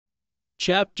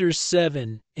Chapter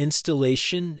 7: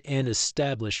 Installation and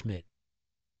Establishment.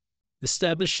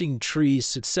 Establishing trees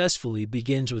successfully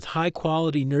begins with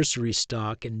high-quality nursery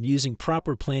stock and using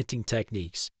proper planting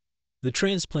techniques. The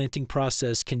transplanting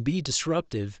process can be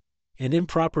disruptive, and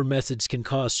improper methods can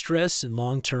cause stress and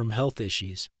long-term health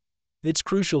issues. It's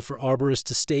crucial for arborists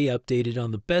to stay updated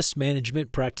on the best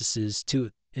management practices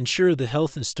to ensure the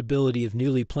health and stability of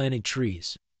newly planted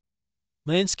trees.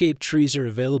 Landscape trees are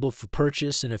available for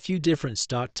purchase in a few different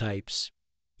stock types.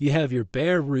 You have your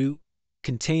bare root,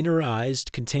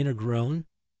 containerized, container grown,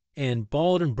 and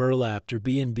balled and burlapped or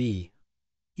B&B.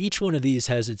 Each one of these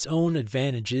has its own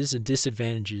advantages and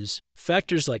disadvantages.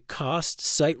 Factors like cost,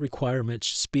 site requirements,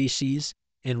 species,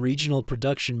 and regional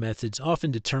production methods often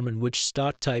determine which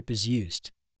stock type is used.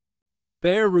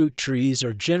 Bare root trees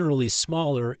are generally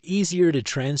smaller, easier to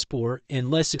transport,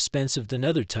 and less expensive than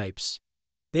other types.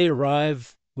 They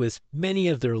arrive with many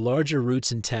of their larger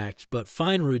roots intact, but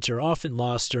fine roots are often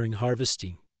lost during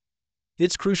harvesting.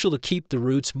 It's crucial to keep the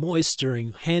roots moist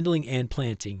during handling and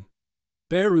planting.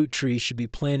 Bare root trees should be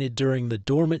planted during the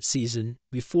dormant season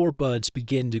before buds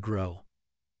begin to grow.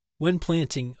 When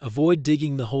planting, avoid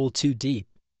digging the hole too deep.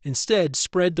 Instead,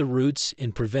 spread the roots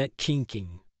and prevent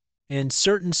kinking. And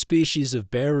certain species of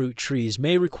bare root trees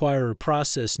may require a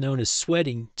process known as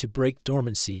sweating to break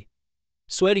dormancy.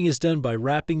 Sweating is done by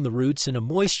wrapping the roots in a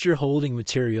moisture-holding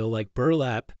material like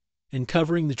burlap and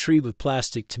covering the tree with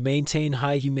plastic to maintain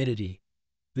high humidity.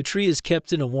 The tree is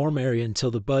kept in a warm area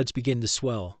until the buds begin to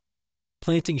swell.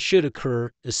 Planting should occur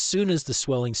as soon as the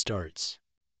swelling starts,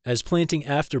 as planting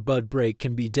after bud break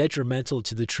can be detrimental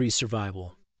to the tree's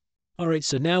survival. Alright,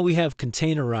 so now we have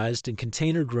containerized and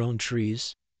container-grown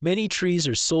trees. Many trees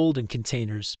are sold in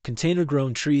containers.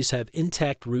 Container-grown trees have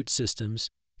intact root systems,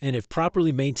 and if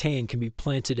properly maintained can be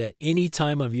planted at any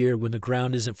time of year when the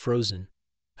ground isn't frozen.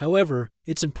 However,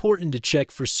 it's important to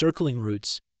check for circling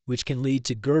roots, which can lead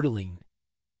to girdling.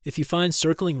 If you find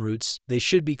circling roots, they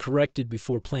should be corrected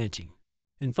before planting.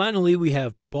 And finally, we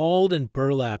have balled and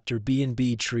burlapped or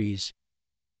B&B trees.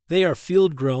 They are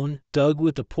field-grown, dug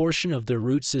with a portion of their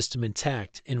root system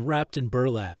intact and wrapped in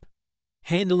burlap.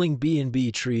 Handling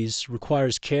B&B trees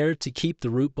requires care to keep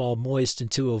the root ball moist and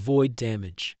to avoid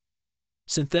damage.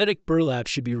 Synthetic burlap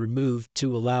should be removed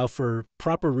to allow for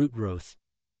proper root growth.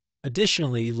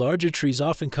 Additionally, larger trees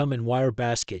often come in wire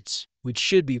baskets, which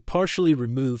should be partially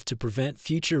removed to prevent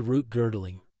future root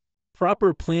girdling.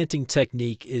 Proper planting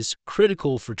technique is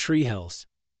critical for tree health.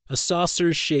 A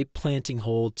saucer-shaped planting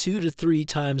hole 2 to 3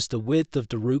 times the width of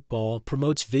the root ball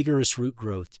promotes vigorous root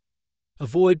growth.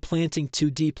 Avoid planting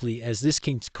too deeply as this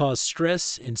can cause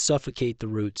stress and suffocate the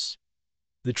roots.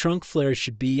 The trunk flare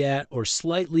should be at or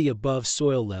slightly above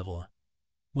soil level.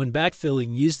 When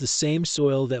backfilling, use the same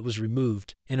soil that was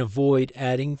removed and avoid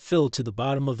adding fill to the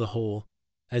bottom of the hole,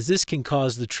 as this can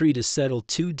cause the tree to settle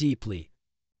too deeply.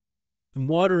 And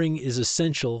watering is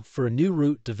essential for a new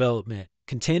root development.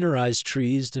 Containerized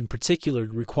trees in particular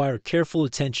require careful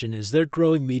attention as their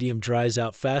growing medium dries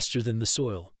out faster than the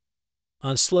soil.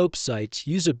 On slope sites,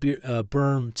 use a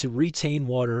berm to retain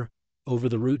water over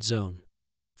the root zone.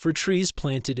 For trees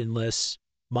planted in less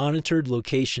monitored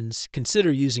locations,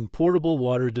 consider using portable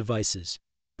water devices.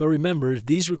 But remember,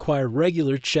 these require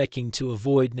regular checking to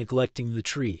avoid neglecting the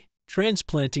tree.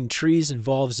 Transplanting trees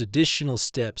involves additional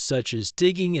steps such as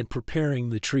digging and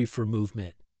preparing the tree for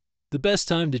movement. The best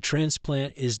time to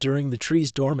transplant is during the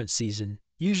tree's dormant season,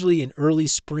 usually in early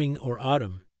spring or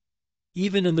autumn.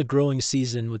 Even in the growing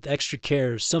season, with extra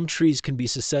care, some trees can be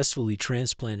successfully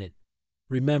transplanted.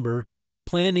 Remember,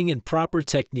 planning and proper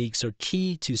techniques are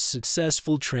key to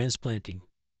successful transplanting.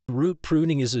 Root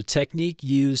pruning is a technique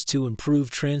used to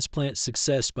improve transplant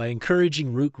success by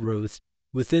encouraging root growth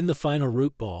within the final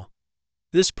root ball.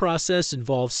 This process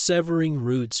involves severing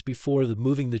roots before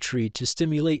moving the tree to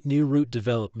stimulate new root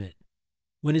development.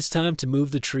 When it's time to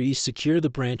move the tree, secure the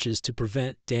branches to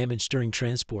prevent damage during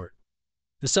transport.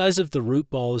 The size of the root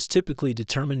ball is typically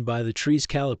determined by the tree's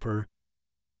caliper,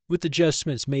 with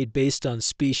adjustments made based on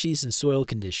species and soil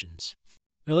conditions.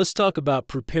 Now let's talk about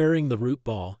preparing the root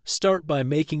ball. Start by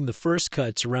making the first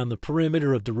cuts around the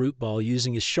perimeter of the root ball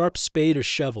using a sharp spade or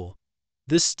shovel.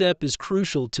 This step is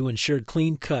crucial to ensure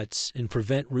clean cuts and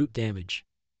prevent root damage.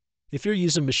 If you're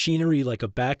using machinery like a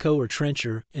backhoe or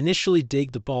trencher, initially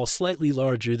dig the ball slightly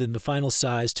larger than the final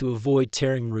size to avoid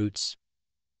tearing roots.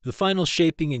 The final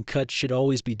shaping and cut should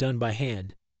always be done by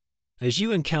hand. As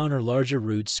you encounter larger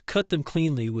roots, cut them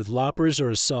cleanly with loppers or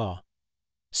a saw.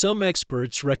 Some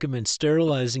experts recommend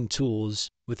sterilizing tools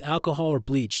with alcohol or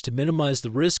bleach to minimize the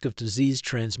risk of disease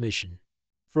transmission.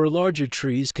 For larger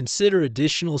trees, consider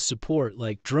additional support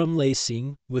like drum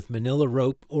lacing with manila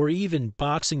rope or even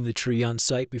boxing the tree on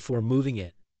site before moving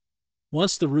it.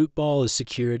 Once the root ball is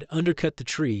secured, undercut the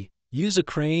tree. Use a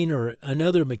crane or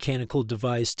another mechanical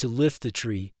device to lift the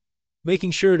tree,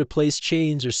 making sure to place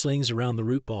chains or slings around the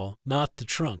root ball, not the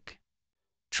trunk.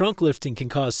 Trunk lifting can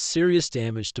cause serious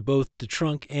damage to both the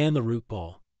trunk and the root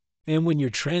ball. And when you're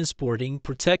transporting,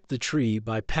 protect the tree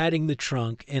by patting the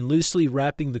trunk and loosely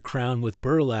wrapping the crown with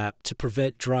burlap to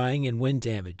prevent drying and wind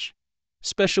damage.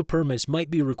 Special permits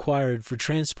might be required for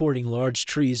transporting large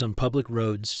trees on public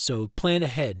roads, so plan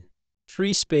ahead.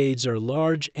 Tree spades are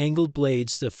large angled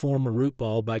blades that form a root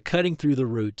ball by cutting through the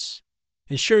roots.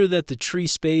 Ensure that the tree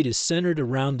spade is centered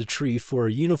around the tree for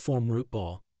a uniform root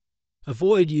ball.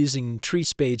 Avoid using tree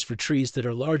spades for trees that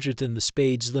are larger than the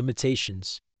spade's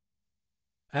limitations.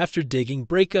 After digging,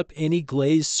 break up any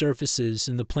glazed surfaces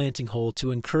in the planting hole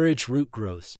to encourage root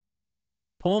growth.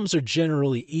 Palms are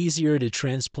generally easier to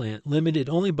transplant, limited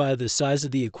only by the size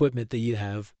of the equipment that you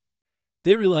have.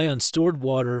 They rely on stored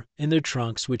water in their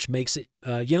trunks, which makes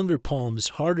younger palms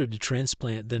harder to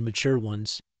transplant than mature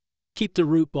ones. Keep the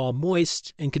root ball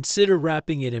moist and consider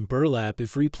wrapping it in burlap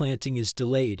if replanting is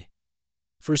delayed.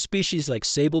 For species like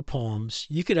sable palms,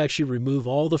 you could actually remove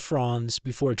all the fronds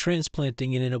before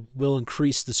transplanting and it will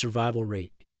increase the survival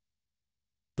rate.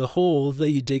 The hole that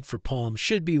you dig for palms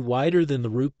should be wider than the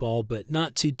root ball but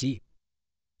not too deep.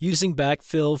 Using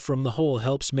backfill from the hole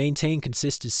helps maintain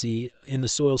consistency in the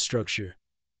soil structure.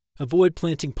 Avoid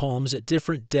planting palms at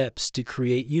different depths to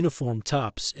create uniform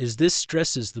tops, as this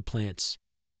stresses the plants.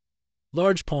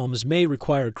 Large palms may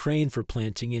require crane for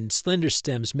planting, and slender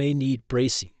stems may need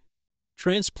bracing.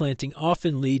 Transplanting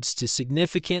often leads to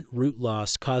significant root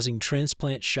loss, causing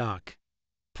transplant shock.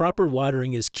 Proper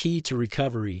watering is key to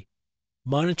recovery.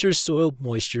 Monitor soil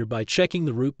moisture by checking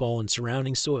the root ball and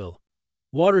surrounding soil.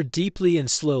 Water deeply and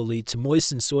slowly to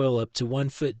moisten soil up to 1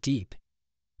 foot deep.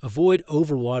 Avoid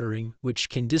overwatering, which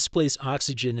can displace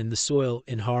oxygen in the soil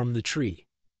and harm the tree.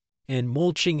 And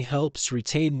mulching helps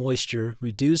retain moisture,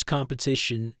 reduce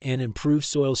competition, and improve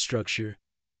soil structure.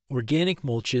 Organic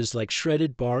mulches like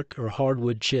shredded bark or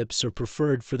hardwood chips are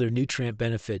preferred for their nutrient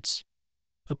benefits.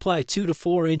 Apply 2 to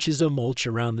 4 inches of mulch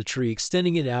around the tree,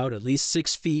 extending it out at least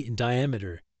 6 feet in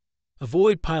diameter.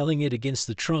 Avoid piling it against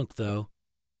the trunk, though,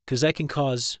 because that can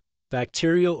cause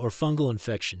bacterial or fungal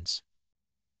infections.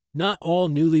 Not all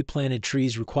newly planted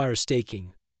trees require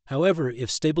staking. However,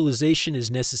 if stabilization is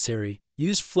necessary,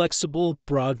 use flexible,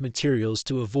 broad materials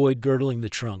to avoid girdling the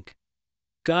trunk.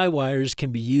 Guy wires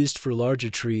can be used for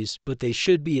larger trees, but they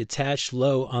should be attached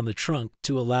low on the trunk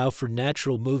to allow for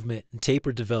natural movement and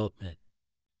taper development.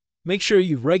 Make sure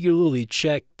you regularly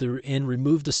check and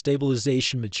remove the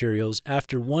stabilization materials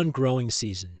after one growing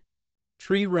season.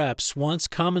 Tree wraps, once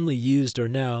commonly used, are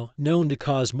now known to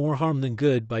cause more harm than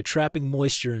good by trapping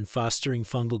moisture and fostering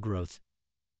fungal growth.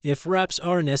 If wraps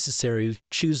are necessary,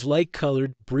 choose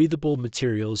light-colored, breathable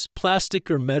materials.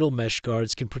 Plastic or metal mesh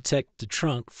guards can protect the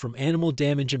trunk from animal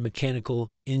damage and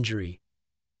mechanical injury.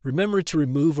 Remember to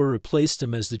remove or replace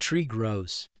them as the tree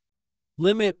grows.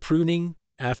 Limit pruning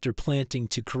after planting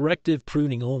to corrective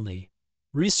pruning only.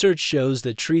 Research shows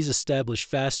that trees establish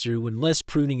faster when less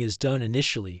pruning is done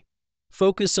initially.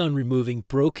 Focus on removing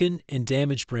broken and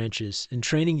damaged branches and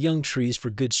training young trees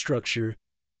for good structure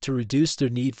to reduce their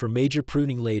need for major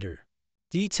pruning later.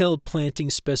 Detailed planting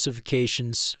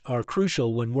specifications are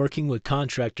crucial when working with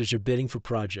contractors or bidding for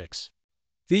projects.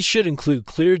 These should include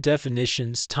clear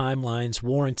definitions, timelines,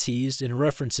 warranties, and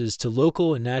references to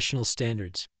local and national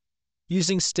standards.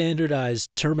 Using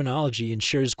standardized terminology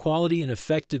ensures quality and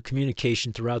effective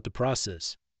communication throughout the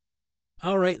process.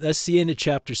 Alright, that's the end of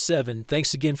Chapter 7.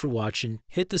 Thanks again for watching.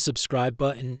 Hit the subscribe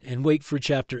button and wait for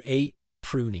Chapter 8,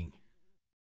 Pruning.